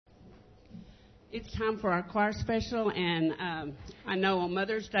It's time for our choir special, and I know on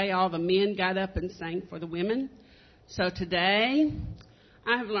Mother's Day all the men got up and sang for the women. So today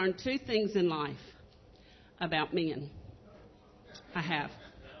I have learned two things in life about men. I have.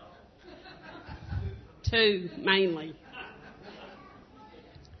 Two, mainly.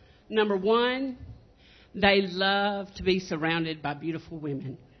 Number one, they love to be surrounded by beautiful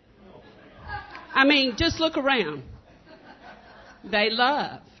women. I mean, just look around. They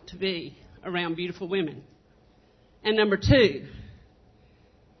love to be around beautiful women. And number two,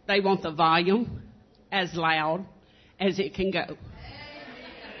 they want the volume as loud as it can go.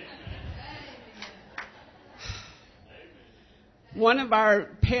 One of our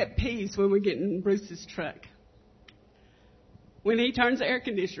pet peeves when we get in Bruce's truck, when he turns the air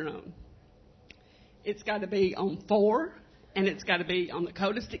conditioner on, it's got to be on 4, and it's got to be on the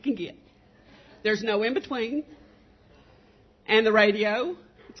coldest it can get. There's no in between. And the radio,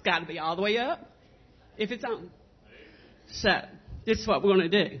 it's got to be all the way up if it's on. So, this is what we're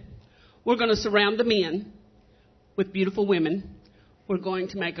going to do. We're going to surround the men with beautiful women. We're going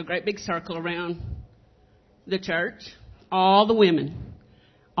to make a great big circle around the church. All the women,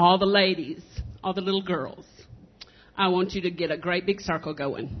 all the ladies, all the little girls. I want you to get a great big circle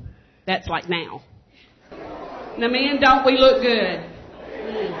going. That's like now. Now, men, don't we look good?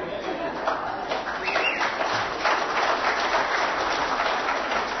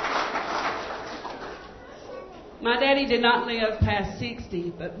 My daddy did not live past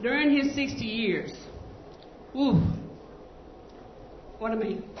 60, but during his 60 years, whew, what a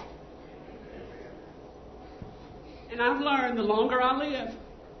man. And I've learned the longer I live,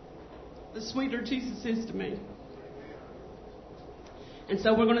 the sweeter Jesus is to me. And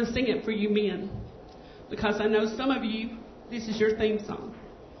so we're going to sing it for you men, because I know some of you, this is your theme song.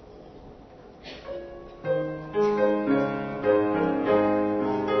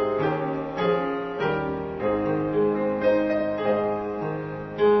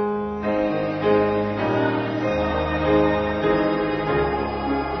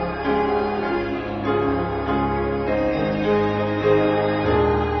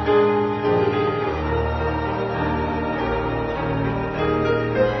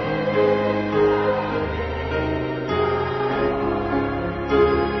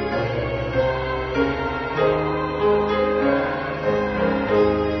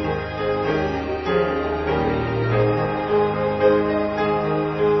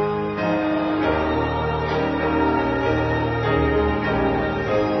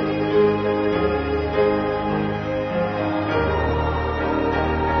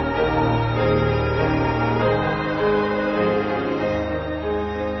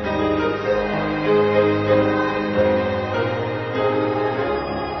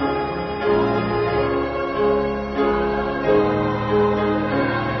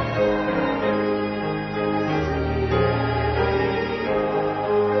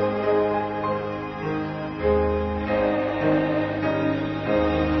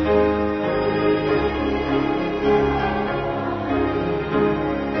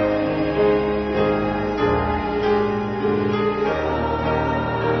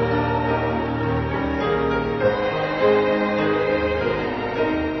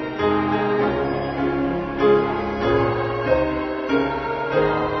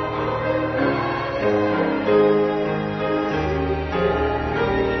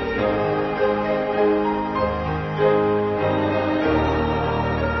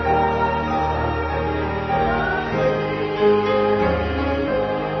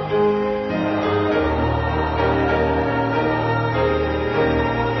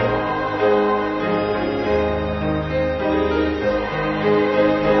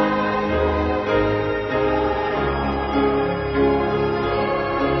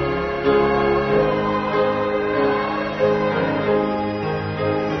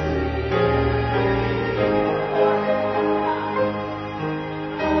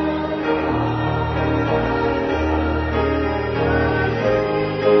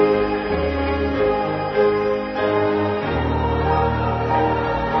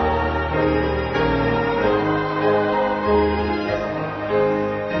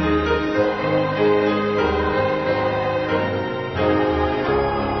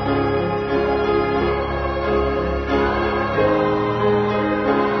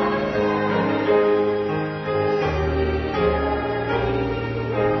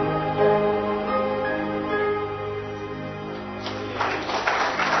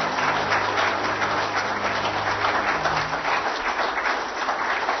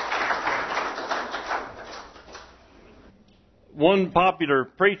 One popular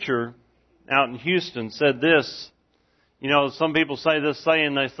preacher out in Houston said this: You know, some people say this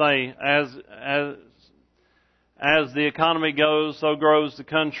saying, they say, as the economy goes, so grows the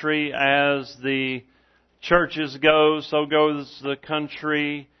country. As the churches go, so goes the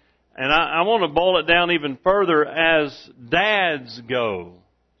country. And I want to boil it down even further. As dads go,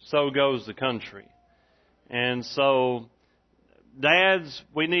 so goes the country. And so, dads,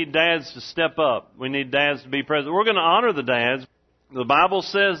 we need dads to step up. We need dads to be present. We're going to honor the dads. The Bible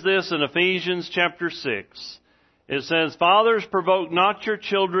says this in Ephesians chapter 6. It says, "Fathers, provoke not your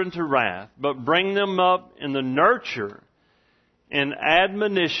children to wrath, but bring them up in the nurture and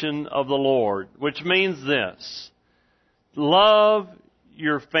admonition of the Lord." Which means this: love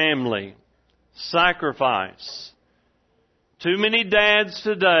your family. Sacrifice. Too many dads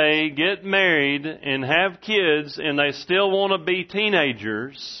today get married and have kids and they still want to be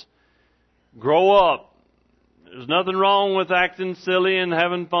teenagers. Grow up. There's nothing wrong with acting silly and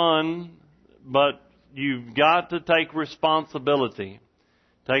having fun, but you've got to take responsibility.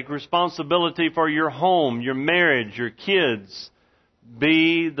 Take responsibility for your home, your marriage, your kids.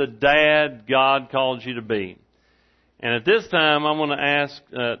 Be the dad God called you to be. And at this time, I'm going to ask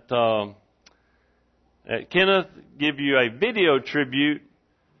that Kenneth give you a video tribute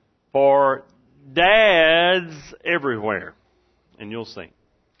for dads everywhere. And you'll sing.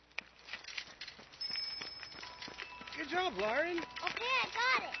 Good job, Lauren. Okay, I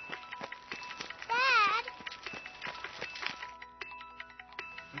got it. Dad.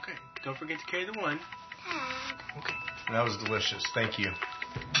 Okay, don't forget to carry the one. Dad. Okay. That was delicious. Thank you.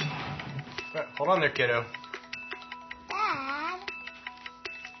 Right, hold on there, kiddo. Dad.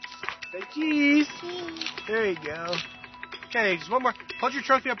 Say cheese. Cheese. There you go. Okay, just one more. Hold your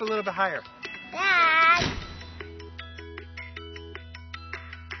trophy up a little bit higher. Dad.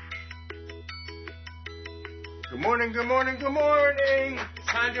 Good morning, good morning, good morning. It's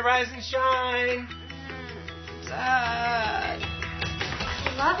time to rise and shine. Dad. I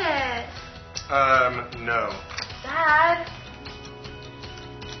love it. No. Dad.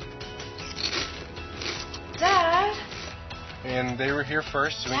 Dad. And they were here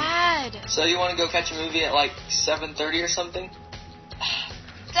first. Dad. So you want to go catch a movie at like 7:30 or something?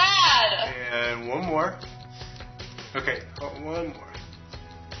 Dad. And one more. Okay, one more.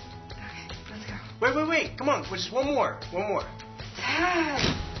 Okay, let's go. Wait. Come on, just one more. One more.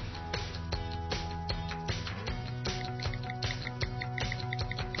 Dad.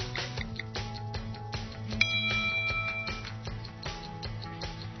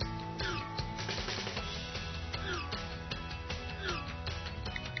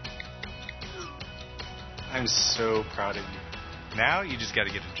 I'm so proud of you. Now you just got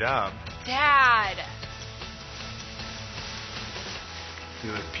to get a job. Dad.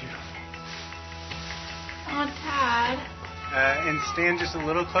 You look beautiful. Oh, Dad. And stand just a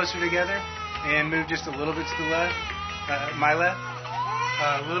little closer together and move just a little bit to the left. My left.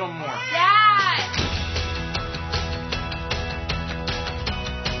 A little more. Dad.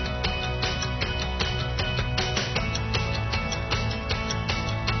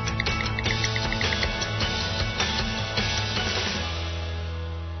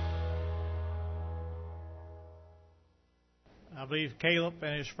 I believe Caleb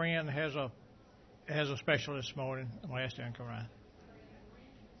and his friend has a special this morning. I'm going to ask them to come around.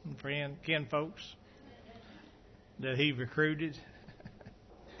 And friend, Ken folks, that he recruited.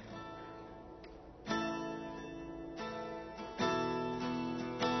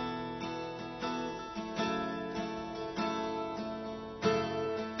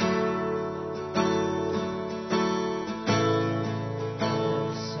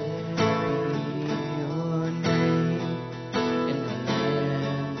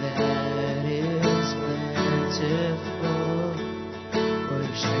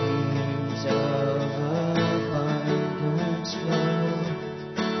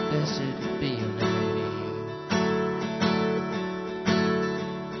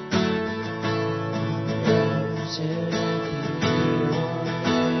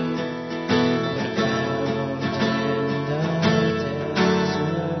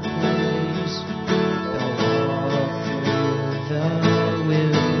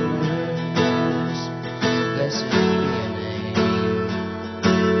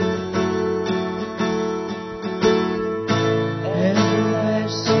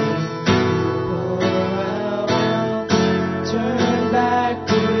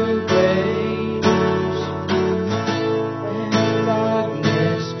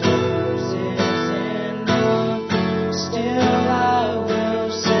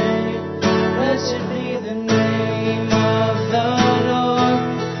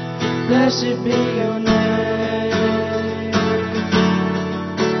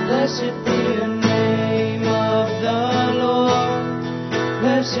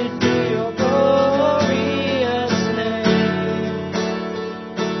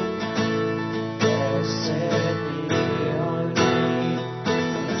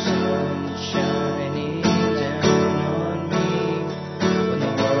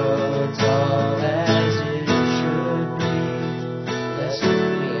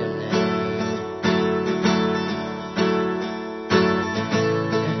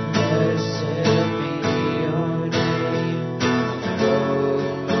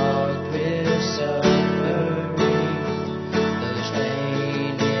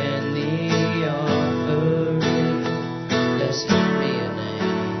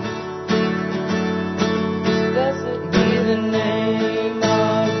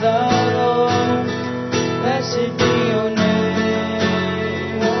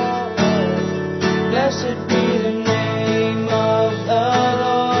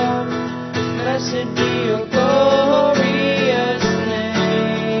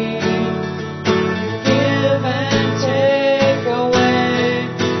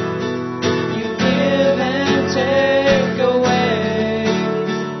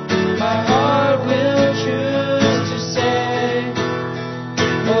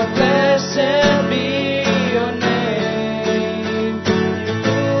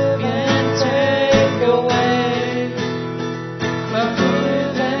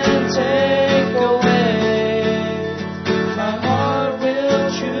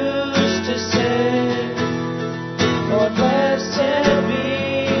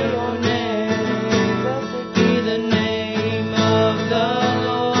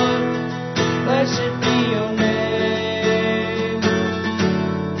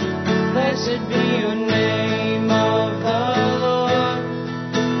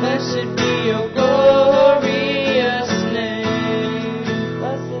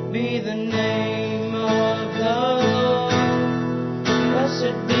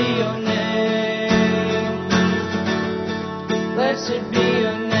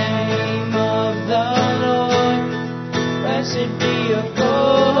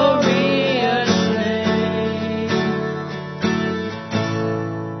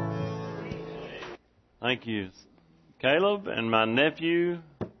 Thank you, Caleb and my nephew,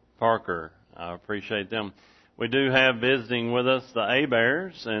 Parker. I appreciate them. We do have visiting with us the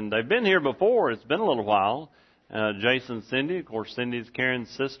Abears, and they've been here before. It's been a little while. Jason and Cindy, of course, Cindy's Karen's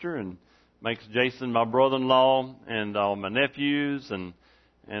sister, and makes Jason my brother-in-law, and all my nephews, and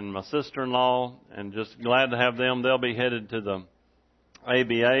my sister-in-law, and just glad to have them. They'll be headed to the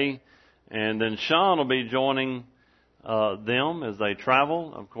ABA, and then Sean will be joining them as they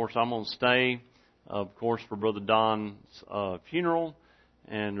travel. Of course, I'm going to stay, of course, for Brother Don's funeral,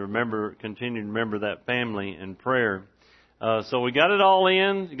 and continue to remember that family in prayer. So we got it all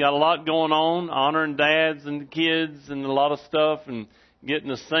in. We got a lot going on, honoring dads and the kids and a lot of stuff, and getting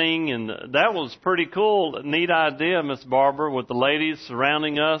to sing. And that was pretty cool. Neat idea, Miss Barbara, with the ladies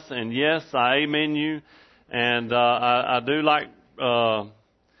surrounding us. And yes, I amen you. And I do like,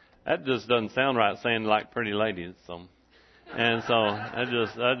 that just doesn't sound right, saying like pretty ladies. So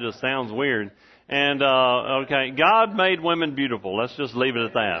that just sounds weird. And, okay, God made women beautiful. Let's just leave it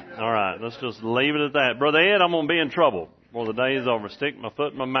at that. All right, let's just leave it at that. Brother Ed, I'm going to be in trouble before the day is over. Stick my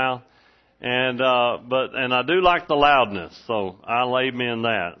foot in my mouth. And I do like the loudness, so I'll amen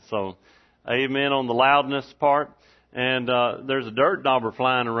that. So, amen on the loudness part. And, there's a dirt dauber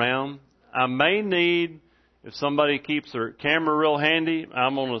flying around. I may need, if somebody keeps their camera real handy,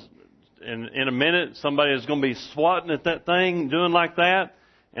 I'm going to, in a minute, somebody is going to be swatting at that thing, doing like that.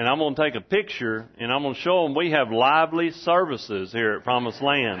 And I'm going to take a picture, and I'm going to show them we have lively services here at Promised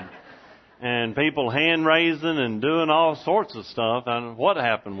Land. And people hand-raising and doing all sorts of stuff. I don't know what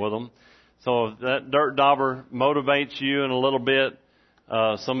happened with them. So if that dirt dauber motivates you in a little bit,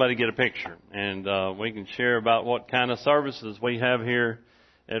 somebody get a picture. And we can share about what kind of services we have here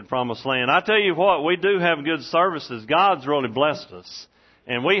at Promised Land. I tell you what, we do have good services. God's really blessed us.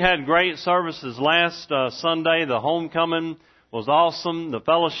 And we had great services last Sunday. The homecoming was awesome. The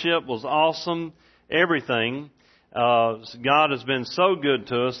fellowship was awesome. Everything. God has been so good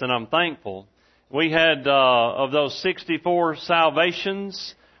to us, and I'm thankful. We had, of those 64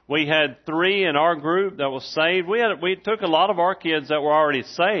 salvations, we had 3 in our group that was saved. We took a lot of our kids that were already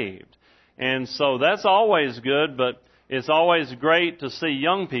saved. And so that's always good, but it's always great to see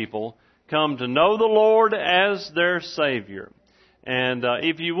young people come to know the Lord as their Savior. And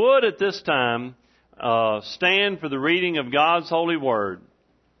if you would at this time, stand for the reading of God's holy word.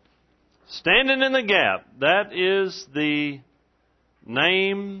 Standing in the gap, that is the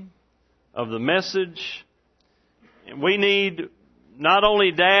name of the message. We need not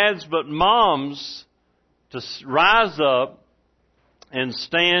only dads but moms to rise up and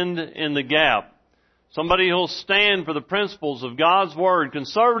stand in the gap. Somebody who'll stand for the principles of God's Word,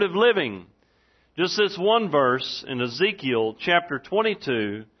 conservative living. Just this one verse in Ezekiel chapter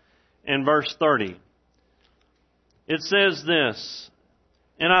 22 and verse 30. It says this,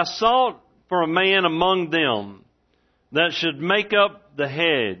 "And I sought for a man among them that should make up the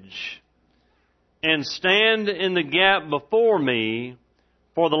hedge and stand in the gap before me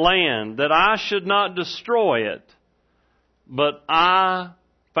for the land, that I should not destroy it. But I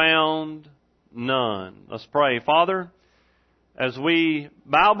found none." Let's pray. Father, as we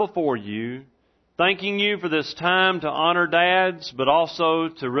bow before you, thanking you for this time to honor dads, but also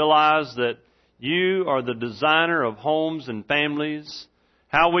to realize that you are the designer of homes and families,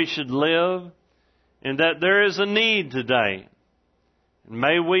 how we should live, and that there is a need today. And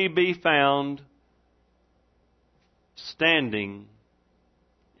may we be found standing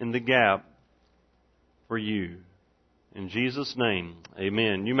in the gap for you. In Jesus' name,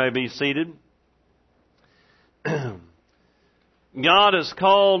 amen. You may be seated. God has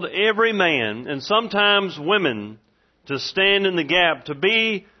called every man, and sometimes women, to stand in the gap, to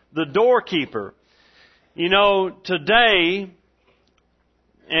be the doorkeeper. You know, today,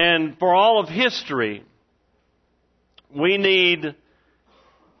 and for all of history, we need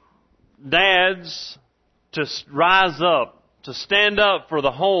dads to rise up, to stand up for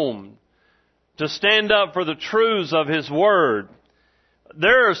the home, to stand up for the truths of His Word.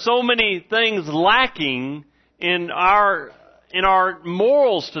 There are so many things lacking in our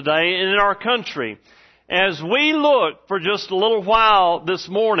morals today and in our country. As we look for just a little while this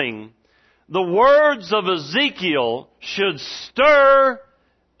morning, the words of Ezekiel should stir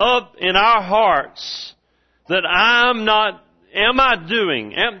up in our hearts that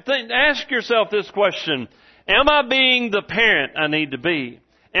ask yourself this question, am I being the parent I need to be?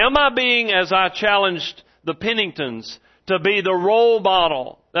 Am I being, as I challenged the Penningtons, to be the role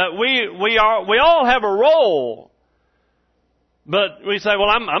model? That we all have a role. But we say, well,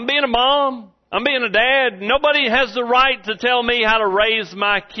 I'm being a mom. I'm being a dad. Nobody has the right to tell me how to raise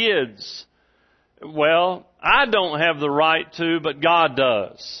my kids. Well, I don't have the right to, but God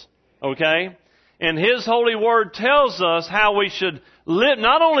does. Okay? And His holy Word tells us how we should live,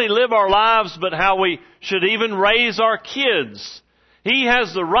 not only live our lives, but how we should even raise our kids. He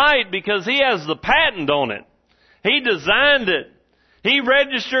has the right because He has the patent on it. He designed it. He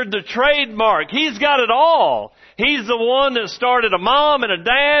registered the trademark. He's got it all. He's the one that started a mom and a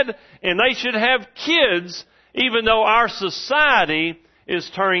dad, and they should have kids, even though our society is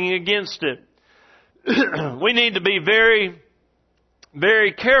turning against it. We need to be very,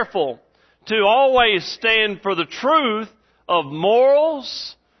 very careful to always stand for the truth of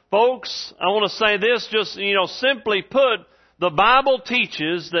morals. Folks, I want to say this, just, simply put, the Bible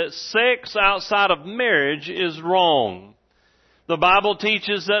teaches that sex outside of marriage is wrong. The Bible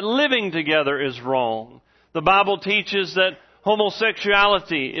teaches that living together is wrong. The Bible teaches that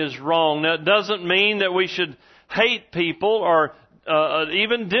homosexuality is wrong. That doesn't mean that we should hate people or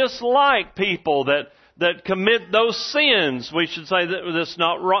even dislike people that commit those sins. We should say that that's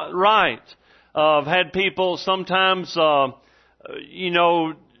not right. I've had people sometimes, want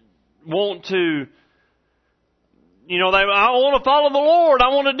to, I want to follow the Lord. I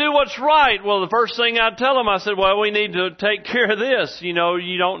want to do what's right. Well, the first thing I tell them, I said, well, we need to take care of this. You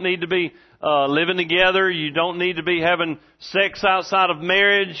don't need to be living together. You don't need to be having sex outside of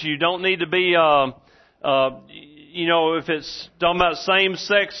marriage. You don't need to be, if it's talking about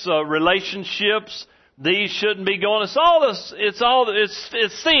same-sex relationships, these shouldn't be going. It's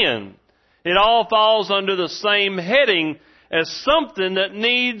sin. It all falls under the same heading as something that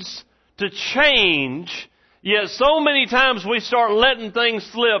needs to change. Yet so many times we start letting things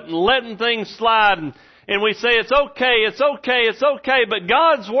slip and letting things slide and we say it's okay, but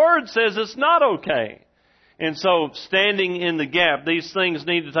God's Word says it's not okay. And so standing in the gap, these things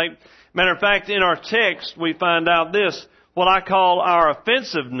need to take. Matter of fact, in our text we find out this, what I call our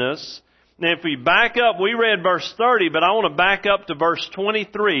offensiveness. Now if we back up, we read verse 30, but I want to back up to verse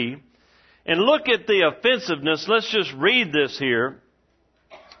 23 and look at the offensiveness. Let's just read this here.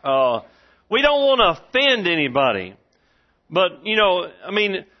 We don't want to offend anybody. But,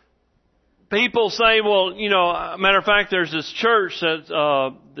 people say, well, matter of fact, there's this church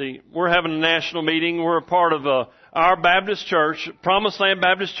that we're having a national meeting. We're a part of our Baptist church. Promised Land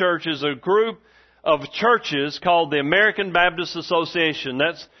Baptist Church is a group of churches called the American Baptist Association.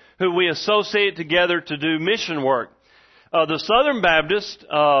 That's who we associate together to do mission work. The Southern Baptists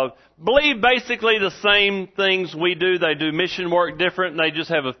believe basically the same things we do. They do mission work different, and they just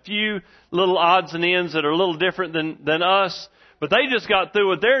have a few little odds and ends that are a little different than us. But they just got through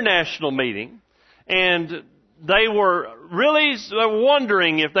with their national meeting, and they were really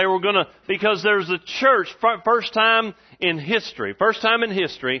wondering if they were going to, because there's a church, first time in history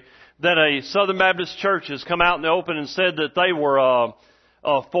that a Southern Baptist church has come out in the open and said that they were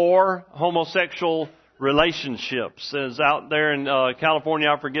for homosexual relationships. Is out there in California,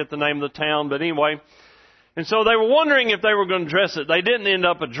 I forget the name of the town, but anyway. And so they were wondering if they were going to address it. They didn't end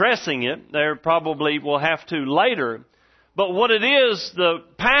up addressing it. They probably will have to later. But what it is, the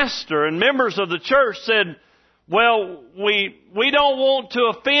pastor and members of the church said, well, we don't want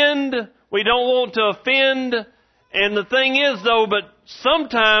to offend. We don't want to offend. And the thing is, though, but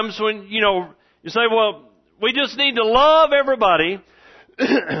sometimes when, you say, well, we just need to love everybody,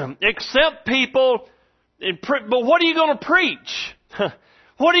 accept people, but what are you going to preach? Sooner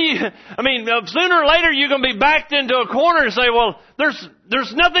or later you're going to be backed into a corner and say, well,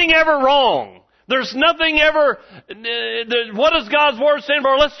 there's nothing ever wrong. There's nothing ever, what does God's Word stand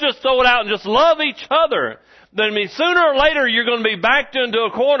for? Let's just throw it out and just love each other. Sooner or later you're going to be backed into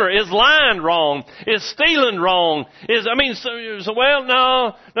a corner. Is lying wrong? Is stealing wrong?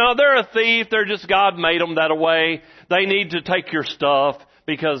 No, they're a thief. They're just, God made them that way. They need to take your stuff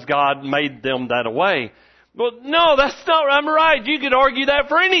because God made them that way. Well, no, that's not right. You could argue that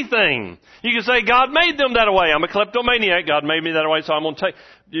for anything. You could say, God made them that way. I'm a kleptomaniac. God made me that way, so I'm going to take.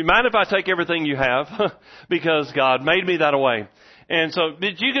 Do you mind if I take everything you have? Because God made me that way. And so,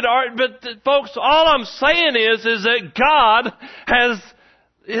 but you could argue, but folks, all I'm saying is that God has,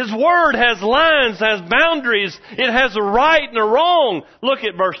 His Word has lines, has boundaries. It has a right and a wrong. Look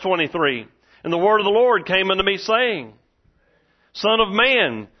at verse 23. And the word of the Lord came unto me, saying, Son of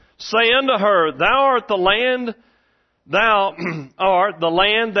man, say unto her, Thou art the land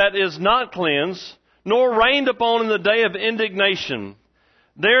that is not cleansed, nor rained upon in the day of indignation.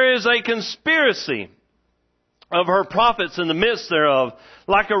 There is a conspiracy of her prophets in the midst thereof,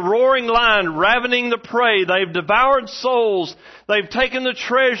 like a roaring lion ravening the prey. They've devoured souls. They've taken the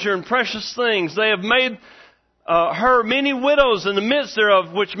treasure and precious things. They have made her many widows in the midst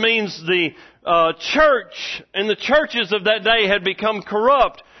thereof, which means the church and the churches of that day had become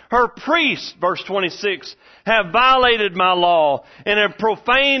corrupt. Her priests, verse 26, have violated my law and have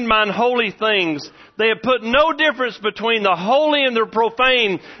profaned mine holy things. They have put no difference between the holy and the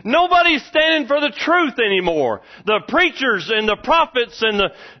profane. Nobody's standing for the truth anymore. The preachers and the prophets and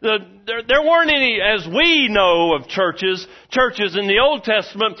there weren't any, as we know of churches in the Old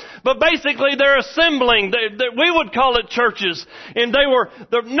Testament, but basically they're assembling. We would call it churches. And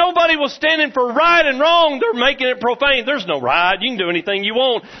nobody was standing for right and wrong. They're making it profane. There's no right. You can do anything you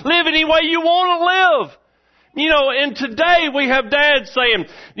want. Live any way you want to live. And today we have dads saying,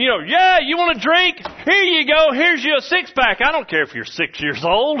 yeah, you want a drink? Here you go. Here's you a 6-pack. I don't care if you're 6 years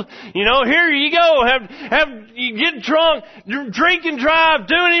old. Here you go. You get drunk, drink and drive,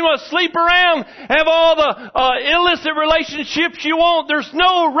 do anything you want, sleep around, have all the illicit relationships you want. There's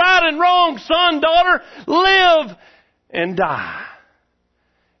no right and wrong, son, daughter. Live and die.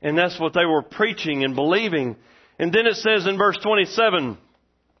 And that's what they were preaching and believing. And then it says in verse 27,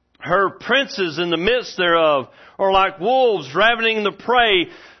 her princes in the midst thereof are like wolves ravening the prey.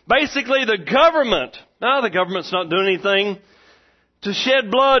 Basically the government. Now the government's not doing anything. To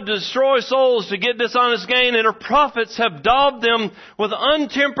shed blood, to destroy souls, to get dishonest gain. And her prophets have daubed them with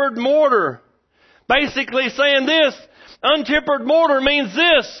untempered mortar. Basically saying this. Untempered mortar means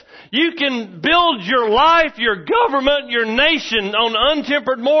this. You can build your life, your government, your nation on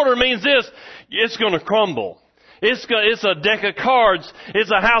untempered mortar means this. It's going to crumble. It's a deck of cards. It's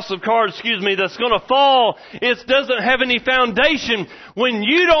a house of cards, that's going to fall. It doesn't have any foundation. When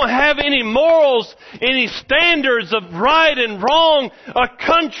you don't have any morals, any standards of right and wrong, a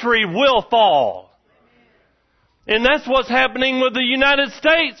country will fall. And that's what's happening with the United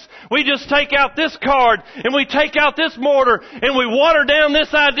States. We just take out this card and we take out this mortar and we water down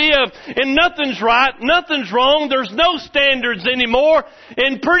this idea and nothing's right, nothing's wrong, there's no standards anymore,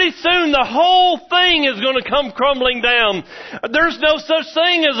 and pretty soon the whole thing is going to come crumbling down. There's no such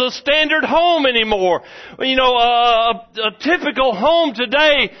thing as a standard home anymore. A typical home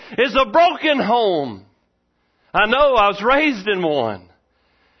today is a broken home. I know, I was raised in one.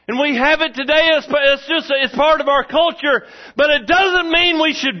 And we have it today. It's part of our culture. But it doesn't mean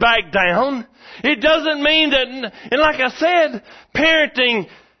we should back down. It doesn't mean that, and like I said, parenting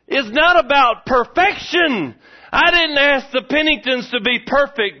is not about perfection. I didn't ask the Penningtons to be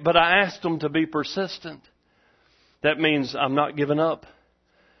perfect, but I asked them to be persistent. That means I'm not giving up.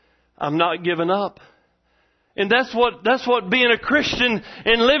 I'm not giving up. And that's what being a Christian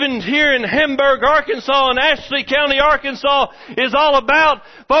and living here in Hamburg, Arkansas, and Ashley County, Arkansas is all about.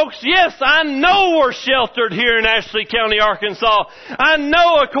 Folks, yes, I know we're sheltered here in Ashley County, Arkansas. I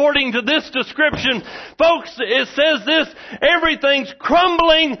know according to this description, folks, it says this, everything's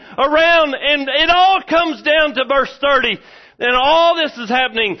crumbling around, and it all comes down to verse 30. And all this is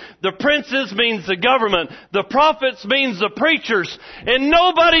happening. The princes means the government. The prophets means the preachers. And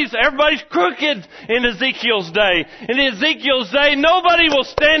everybody's crooked in Ezekiel's day. In Ezekiel's day, nobody was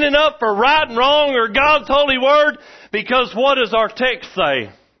standing up for right and wrong or God's holy word, because what does our text say?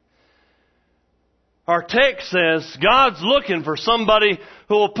 Our text says God's looking for somebody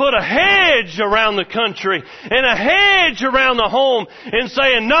who will put a hedge around the country and a hedge around the home and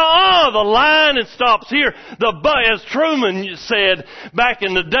saying, no, the line it stops here. As Truman said back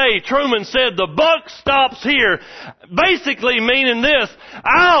in the day, Truman said, the buck stops here. Basically meaning this,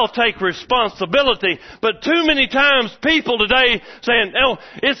 I'll take responsibility. But too many times people today saying, oh,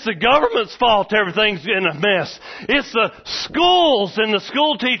 it's the government's fault everything's in a mess. It's the schools and the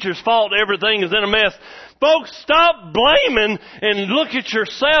school teachers' fault everything is in a mess. Folks, stop blaming and look at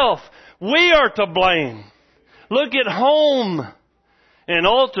yourself. We are to blame. Look at home. And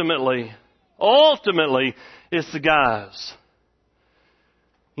ultimately, it's the guys.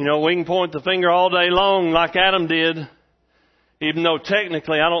 You know, we can point the finger all day long like Adam did, even though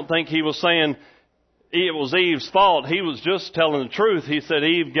technically I don't think he was saying it was Eve's fault. He was just telling the truth. He said,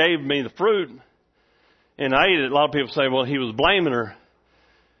 Eve gave me the fruit and I ate it. A lot of people say, well, he was blaming her.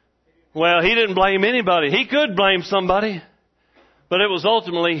 Well, he didn't blame anybody. He could blame somebody, but it was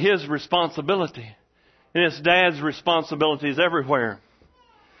ultimately his responsibility. And it's Dad's responsibilities everywhere.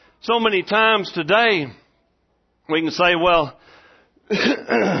 So many times today, we can say, well,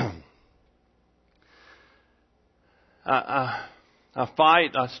 I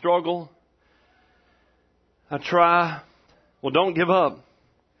fight, I struggle, I try. Well, don't give up.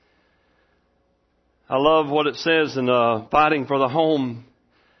 I love what it says in Fighting for the Home.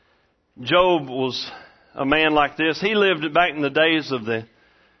 Job was a man like this. He lived back in the days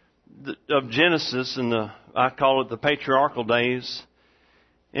of Genesis, and I call it the patriarchal days.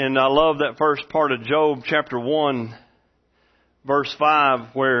 And I love that first part of Job chapter 1, verse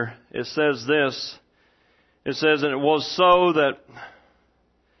 5, where it says this. It says, and it was so that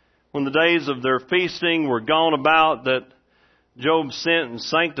when the days of their feasting were gone about, that Job sent and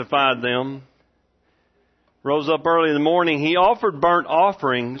sanctified them. Rose up early in the morning, he offered burnt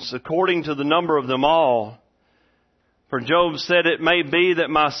offerings according to the number of them all. For Job said, it may be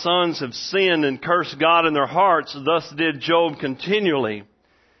that my sons have sinned and cursed God in their hearts. Thus did Job continually.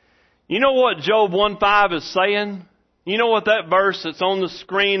 You know what Job 1:5 is saying? You know what that verse that's on the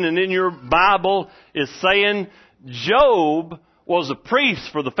screen and in your Bible is saying? Job was a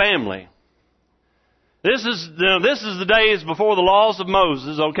priest for the family. This is the days before the laws of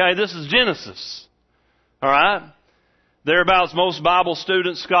Moses, okay? This is Genesis. All right? Thereabouts, most Bible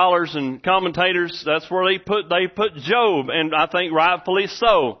students, scholars, and commentators, that's where they put Job, and I think rightfully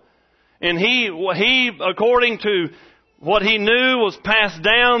so. And he, according to what he knew was passed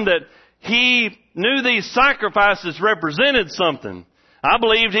down, that he knew these sacrifices represented something. I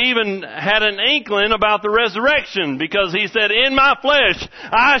believe he even had an inkling about the resurrection, because he said, in my flesh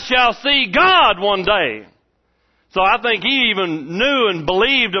I shall see God one day. So I think he even knew and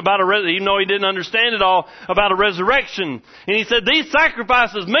believed about even though he didn't understand it all, about a resurrection. And he said, these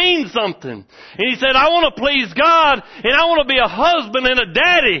sacrifices mean something. And he said, I want to please God, and I want to be a husband and a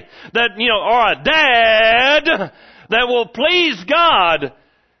daddy or a dad that will please God.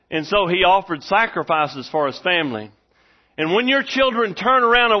 And so he offered sacrifices for his family. And when your children turn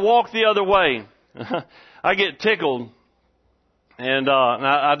around and walk the other way, I get tickled. And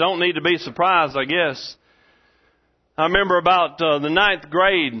I don't need to be surprised, I guess. I remember about the 9th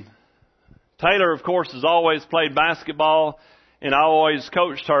grade. Taylor, of course, has always played basketball, and I always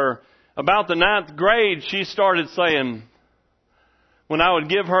coached her. About the 9th grade, she started saying, when I would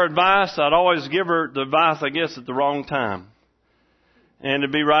give her advice, I'd always give her the advice, I guess, at the wrong time. And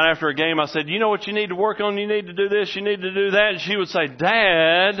it'd be right after a game, I said, you know what you need to work on? You need to do this, you need to do that. And she would say,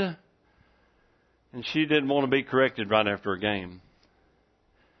 Dad. And she didn't want to be corrected right after a game.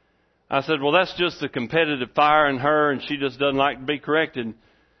 I said, well, that's just the competitive fire in her, and she just doesn't like to be corrected.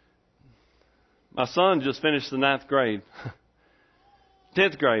 My son just finished the 9th grade.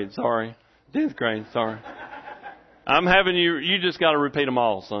 10th grade, sorry. 10th grade, sorry. I'm having you just got to repeat them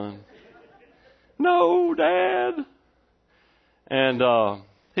all, son. No, Dad. And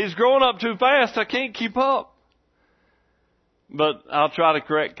he's growing up too fast. I can't keep up. But I'll try to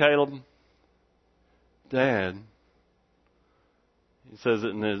correct Caleb. Dad. He says it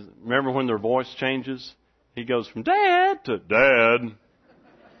in his, remember when their voice changes? He goes from Dad to Dad.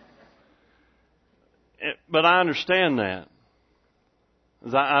 But I understand that.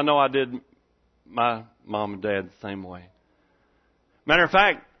 I know I did my mom and dad the same way. Matter of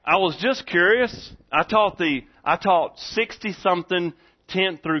fact, I was just curious. I taught 60-something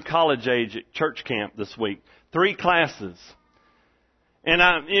 10th through college age at church camp this week. 3 classes.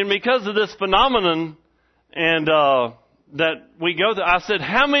 And because of this phenomenon and that we go through, I said,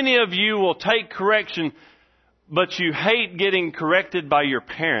 how many of you will take correction, but you hate getting corrected by your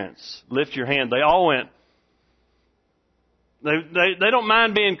parents? Lift your hand. They all went. They don't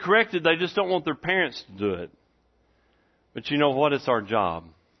mind being corrected. They just don't want their parents to do it. But you know what? It's our job.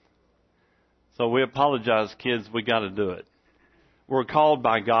 So we apologize, kids. We got to do it. We're called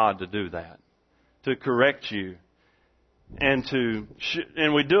by God to do that, to correct you, and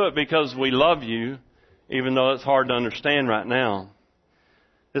we do it because we love you, even though it's hard to understand right now.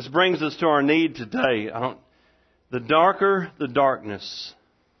 This brings us to our need today. The darker the darkness,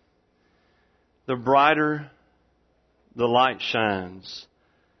 the brighter the light shines.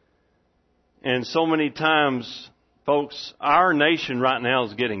 And so many times, folks, our nation right now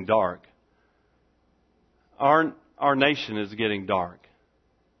is getting dark. Our nation is getting dark.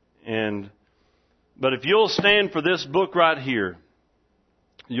 But if you'll stand for this book right here,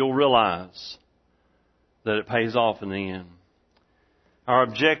 you'll realize that it pays off in the end. Our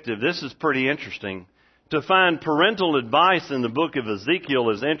objective, this is pretty interesting. To find parental advice in the book of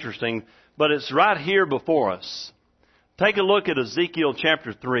Ezekiel is interesting, but it's right here before us. Take a look at Ezekiel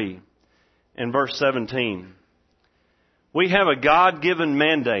chapter 3 and verse 17. We have a God-given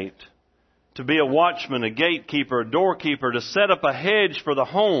mandate to be a watchman, a gatekeeper, a doorkeeper, to set up a hedge for the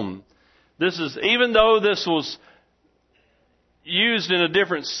home. This is, even though this was used in a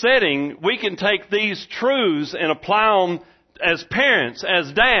different setting, we can take these truths and apply them as parents,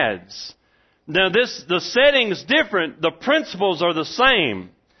 as dads. Now the setting's different, the principles are the same.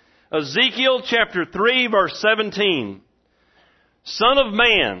 Ezekiel chapter 3 verse 17. Son of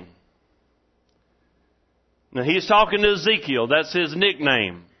man. Now he's talking to Ezekiel, that's his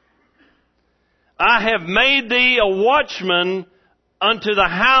nickname. I have made thee a watchman unto the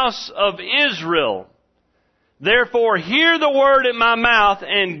house of Israel. Therefore hear the word at my mouth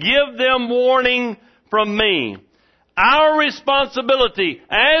and give them warning from me. Our responsibility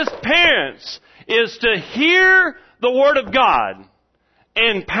as parents is to hear the word of God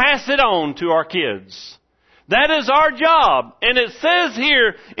and pass it on to our kids. That is our job. And it says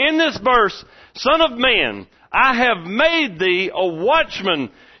here in this verse, Son of man, I have made thee a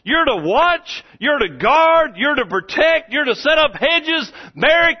watchman. You're to watch, you're to guard, you're to protect, you're to set up hedges,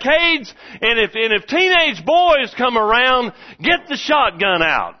 barricades, and if teenage boys come around, get the shotgun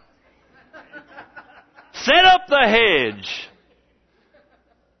out. Set up the hedge.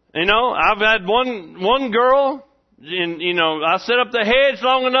 You know, I've had one girl, I set up the hedge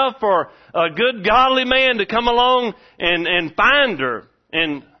long enough for a good godly man to come along and find her.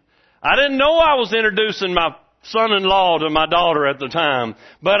 And I didn't know I was introducing my son-in-law to my daughter at the time,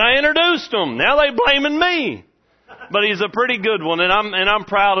 but I introduced him. Now they blaming me. But he's a pretty good one, and I'm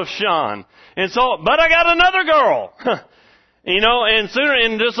proud of Sean. But I got another girl.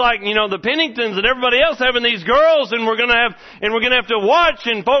 And just like, the Penningtons and everybody else having these girls, and we're gonna have to watch,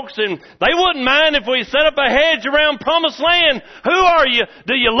 and folks, and they wouldn't mind if we set up a hedge around Promised Land. Who are you?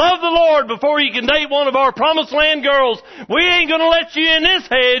 Do you love the Lord before you can date one of our Promised Land girls? We ain't gonna let you in this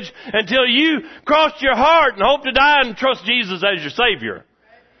hedge until you cross your heart and hope to die and trust Jesus as your Savior.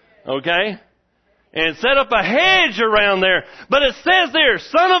 Okay? And set up a hedge around there. But it says there,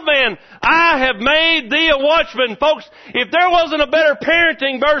 Son of man, I have made thee a watchman. Folks, if there wasn't a better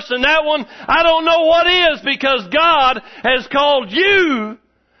parenting verse than that one, I don't know what is, because God has called you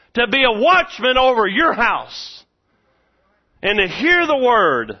to be a watchman over your house. And to hear the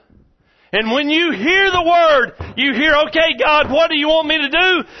Word. And when you hear the Word, you hear, okay, God, what do you want me to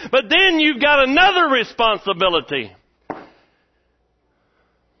do? But then you've got another responsibility.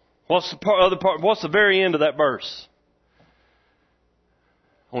 What's the very end of that verse?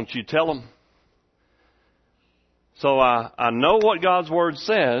 Won't you tell them? So I know what God's Word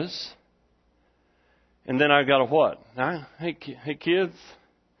says, and then I've got to what? Hey kids.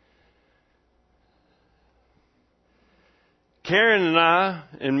 Karen and I,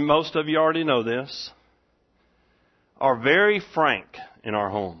 and most of you already know this, are very frank in our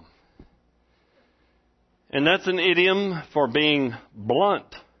home. And that's an idiom for being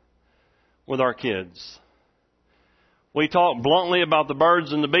blunt with our kids. We talk bluntly about the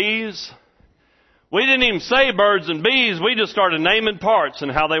birds and the bees. We didn't even say birds and bees. We just started naming parts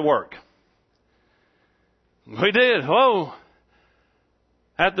and how they work. We did. Whoa.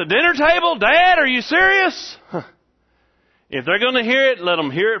 At the dinner table? Dad, are you serious? If they're going to hear it, let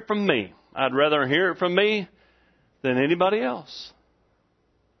them hear it from me. I'd rather hear it from me than anybody else.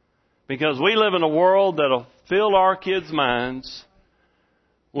 Because we live in a world that'll fill our kids' minds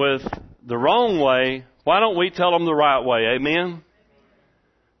with the wrong way. Why don't we tell them the right way? Amen?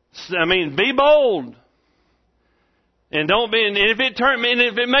 I mean, be bold. And don't be, and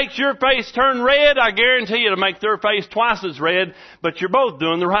if it makes your face turn red, I guarantee you it'll make their face twice as red, but you're both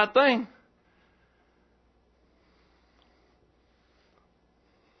doing the right thing.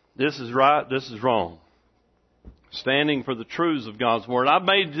 This is right, this is wrong. Standing for the truths of God's Word. I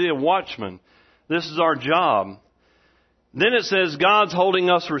made you a watchman. This is our job. Then it says God's holding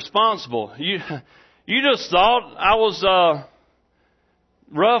us responsible. You just thought I was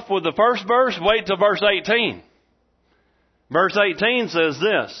rough with the first verse. Wait till verse 18. Verse 18 says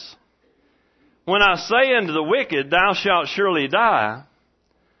this. When I say unto the wicked, thou shalt surely die.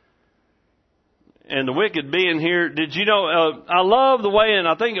 And the wicked being here, did you know, I love the way, and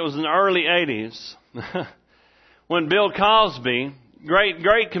I think it was in the early 80s, when Bill Cosby,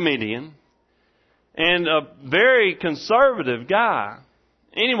 great comedian, and a very conservative guy.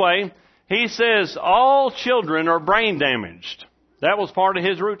 Anyway, he says all children are brain damaged. That was part of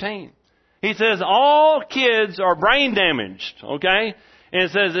his routine. He says all kids are brain damaged, okay? And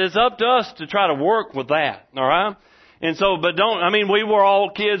it says it's up to us to try to work with that, all right? And so, we were all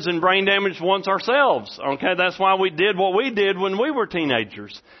kids and brain damaged once ourselves, okay? That's why we did what we did when we were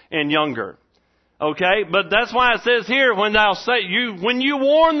teenagers and younger, okay? But that's why it says here, when you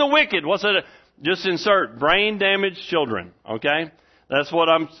warn the wicked, what's it? Just insert brain damaged children, okay? That's what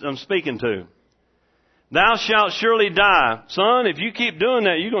I'm speaking to. Thou shalt surely die. Son, if you keep doing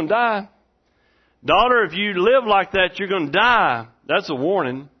that, you're going to die. Daughter, if you live like that, you're going to die. That's a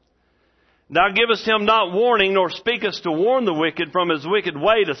warning. Thou givest him not warning, nor speakest to warn the wicked from his wicked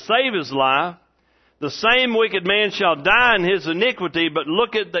way to save his life. The same wicked man shall die in his iniquity. But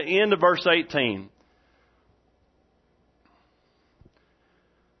look at the end of verse 18.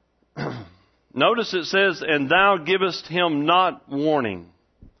 Notice it says, and thou givest him not warning.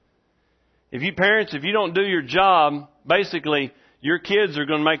 If you parents, if you don't do your job, basically, your kids are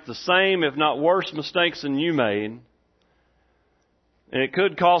going to make the same, if not worse, mistakes than you made. And it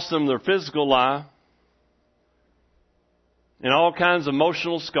could cost them their physical life and all kinds of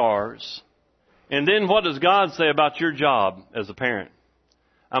emotional scars. And then what does God say about your job as a parent?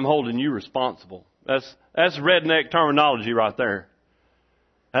 I'm holding you responsible. That's redneck terminology right there.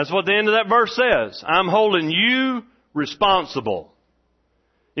 That's what the end of that verse says. I'm holding you responsible.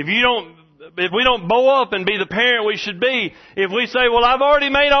 If we don't bow up and be the parent we should be, if we say, well, I've already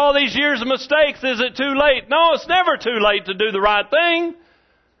made all these years of mistakes, is it too late? No, it's never too late to do the right thing.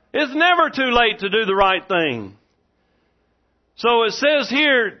 It's never too late to do the right thing. So it says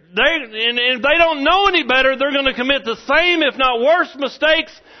here, if they don't know any better, they're going to commit the same, if not worse,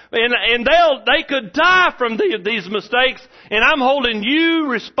 mistakes, and they could die from these mistakes, and I'm holding you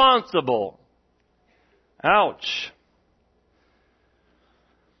responsible. Ouch.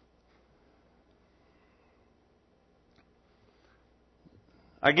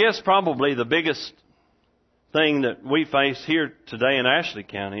 I guess probably the biggest thing that we face here today in Ashley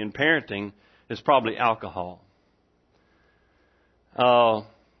County in parenting is probably alcohol. On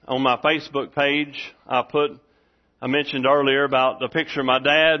my Facebook page, I mentioned earlier about the picture of my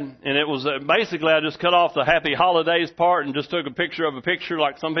dad, and it was basically I just cut off the happy holidays part and just took a picture of a picture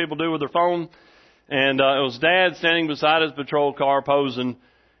like some people do with their phone. And it was Dad standing beside his patrol car posing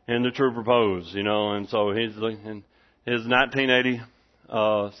in the trooper pose, and so he's in his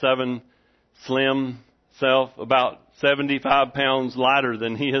 1987 slim self, about 75 pounds lighter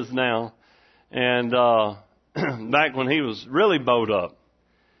than he is now. And back when he was really bowed up.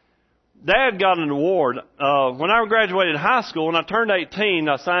 Dad got an award. When I graduated high school, when I turned 18,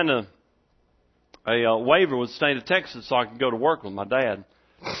 I signed a waiver with the state of Texas so I could go to work with my dad.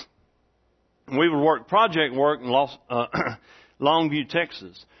 We would work project work in Longview,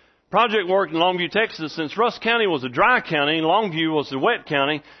 Texas. Project work in Longview, Texas, since Rusk County was a dry county and Longview was a wet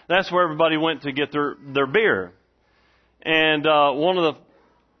county, that's where everybody went to get their beer. And one of the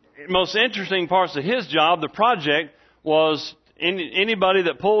most interesting parts of his job, the project, was anybody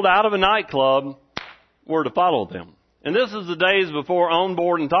that pulled out of a nightclub were to follow them. And this is the days before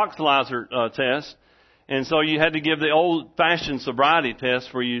on-board and toxilizer tests. And so you had to give the old-fashioned sobriety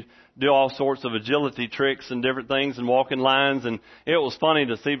test where you do all sorts of agility tricks and different things and walk in lines. And it was funny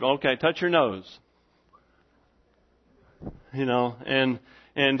to see, okay, touch your nose.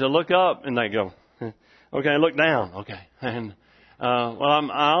 And to look up and they go, okay, look down. Okay. And,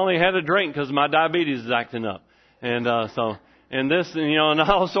 I only had a drink because my diabetes is acting up. And, and this, and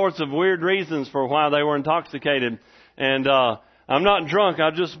all sorts of weird reasons for why they were intoxicated. And I'm not drunk.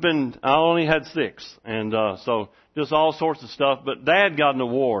 I only had 6, and so just all sorts of stuff. But Dad got an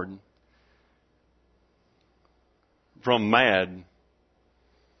award from MAD.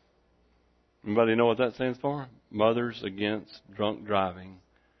 Anybody know what that stands for? Mothers Against Drunk Driving.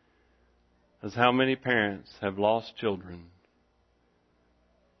 That's how many parents have lost children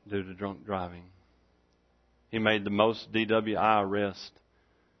due to drunk driving. He made the most DWI arrests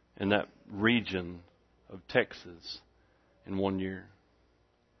in that region of Texas in 1 year.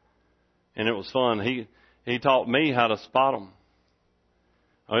 And it was fun. He taught me how to spot them.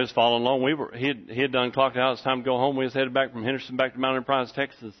 I was following along. He had done clocked out. It's time to go home. We was headed back from Henderson back to Mount Enterprise,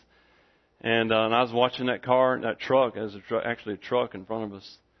 Texas. And I was watching that truck. It was actually a truck in front of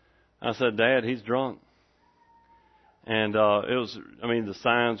us. I said, Dad, he's drunk. And the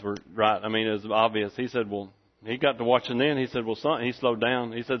signs were right. It was obvious. He said, well, he got to watching then. He said, well, son, he slowed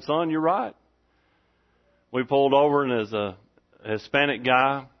down. He said, son, you're right. We pulled over, and there's a Hispanic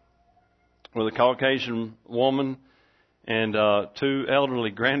guy with a Caucasian woman and 2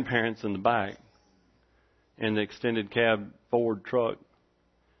 elderly grandparents in the back in the extended cab Ford truck.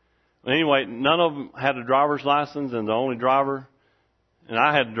 Anyway, none of them had a driver's license, and the only driver, and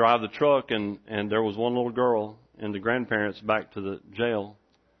I had to drive the truck, and there was one little girl and the grandparents back to the jail.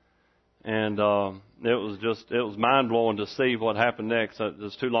 And it was mind-blowing to see what happened next.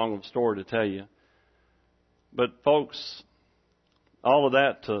 It's too long of a story to tell you. But folks, all of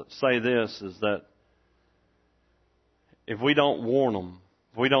that to say this is that if we don't warn them,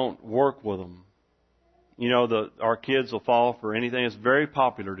 if we don't work with them, our kids will fall for anything. It's very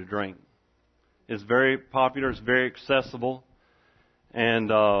popular to drink. It's very popular. It's very accessible. And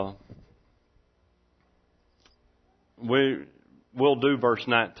we'll do verse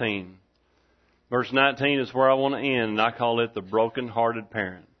 19. Verse 19 is where I want to end, and I call it the broken-hearted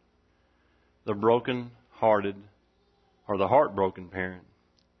parent. The broken-hearted, or the heartbroken parent.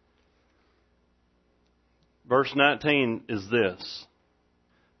 Verse 19 is this.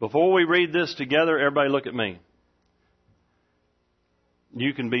 Before we read this together, everybody look at me.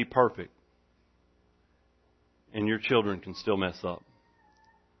 You can be perfect, and your children can still mess up.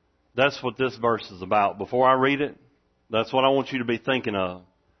 That's what this verse is about. Before I read it, that's what I want you to be thinking of.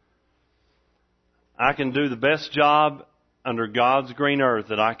 I can do the best job under God's green earth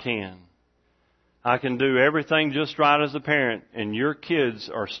that I can. I can do everything just right as a parent, and your kids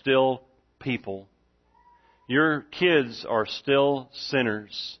are still people. Your kids are still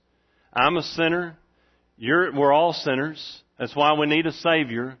sinners. I'm a sinner. We're all sinners. That's why we need a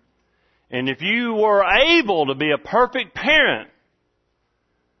Savior. And if you were able to be a perfect parent,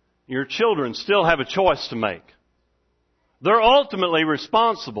 your children still have a choice to make. They're ultimately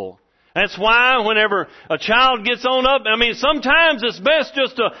responsible. That's why whenever a child gets on up, sometimes it's best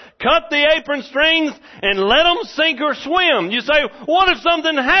just to cut the apron strings and let them sink or swim. You say, what if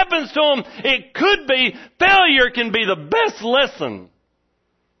something happens to them? It could be, failure can be the best lesson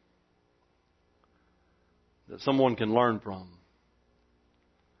that someone can learn from.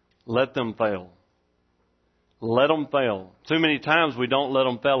 Let them fail. Let them fail. Too many times we don't let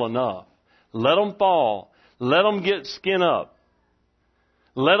them fail enough. Let them fall. Let them get skin up.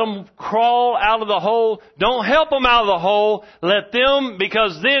 Let them crawl out of the hole. Don't help them out of the hole. Let them,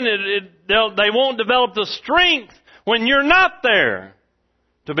 because then they won't develop the strength when you're not there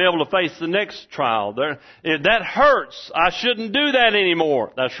to be able to face the next trial. That hurts. I shouldn't do that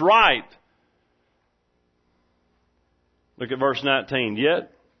anymore. That's right. Look at verse 19.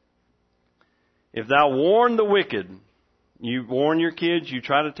 Yet, if thou warn the wicked, you warn your kids, you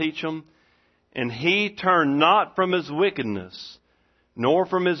try to teach them, and he turn not from his wickedness, nor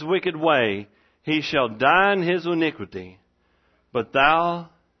from his wicked way, he shall die in his iniquity, but thou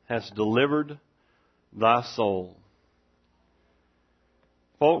hast delivered thy soul.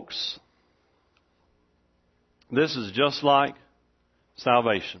 Folks, this is just like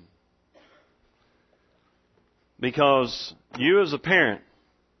salvation. Because you as a parent,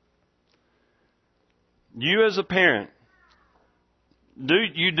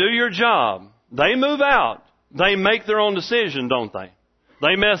 you do your job. They move out. They make their own decision, don't they?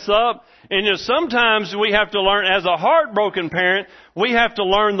 They mess up. And sometimes we have to learn, as a heartbroken parent, we have to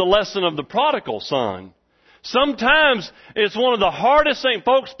learn the lesson of the prodigal son. Sometimes it's one of the hardest things.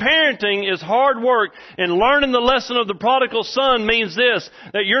 Folks, parenting is hard work. And learning the lesson of the prodigal son means this,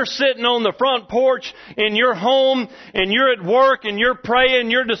 that you're sitting on the front porch in your home and you're at work and you're praying,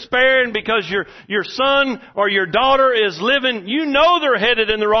 you're despairing because your son or your daughter is living, they're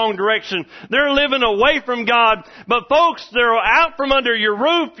headed in the wrong direction. They're living away from God. But folks, they're out from under your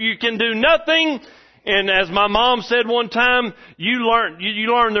roof. You can do nothing. And as my mom said one time, you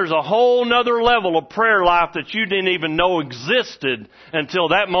learn there's a whole nother level of prayer life that you didn't even know existed until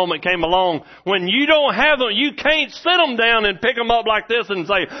that moment came along. When you don't have them, you can't sit them down and pick them up like this and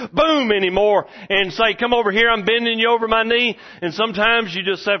say, boom, anymore, and say, come over here, I'm bending you over my knee. And sometimes you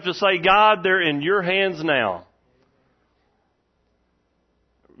just have to say, God, they're in your hands now.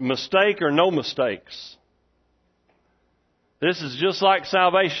 Mistake or no mistakes. This is just like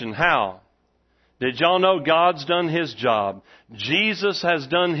salvation. How? Did y'all know God's done His job? Jesus has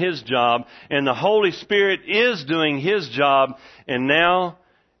done His job, and the Holy Spirit is doing His job, and now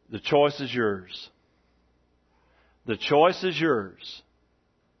the choice is yours. The choice is yours.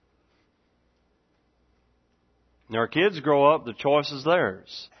 When our kids grow up, the choice is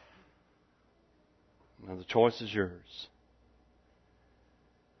theirs. Now the choice is yours.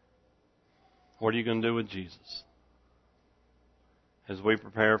 What are you going to do with Jesus as we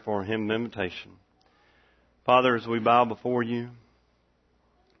prepare for Him invitation? Father, as we bow before You,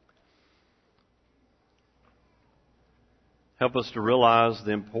 help us to realize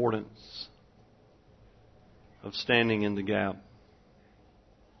the importance of standing in the gap,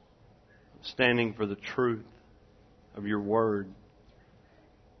 standing for the truth of Your Word,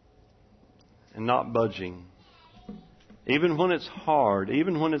 and not budging. Even when it's hard,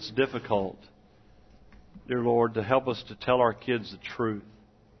 even when it's difficult, dear Lord, to help us to tell our kids the truth.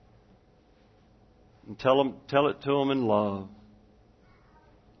 And tell it to them in love.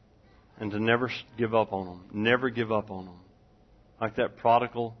 And to never give up on them. Never give up on them. Like that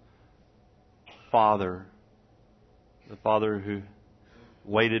prodigal father. The father who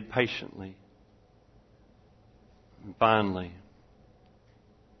waited patiently. And finally,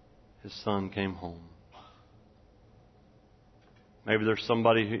 his son came home. Maybe there's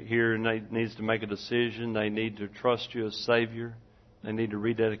somebody here who needs to make a decision. They need to trust You as Savior. They need to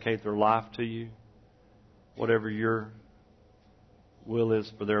rededicate their life to You. Whatever Your will is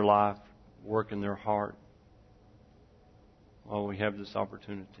for their life, work in their heart. While we have this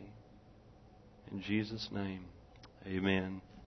opportunity. In Jesus' name, amen.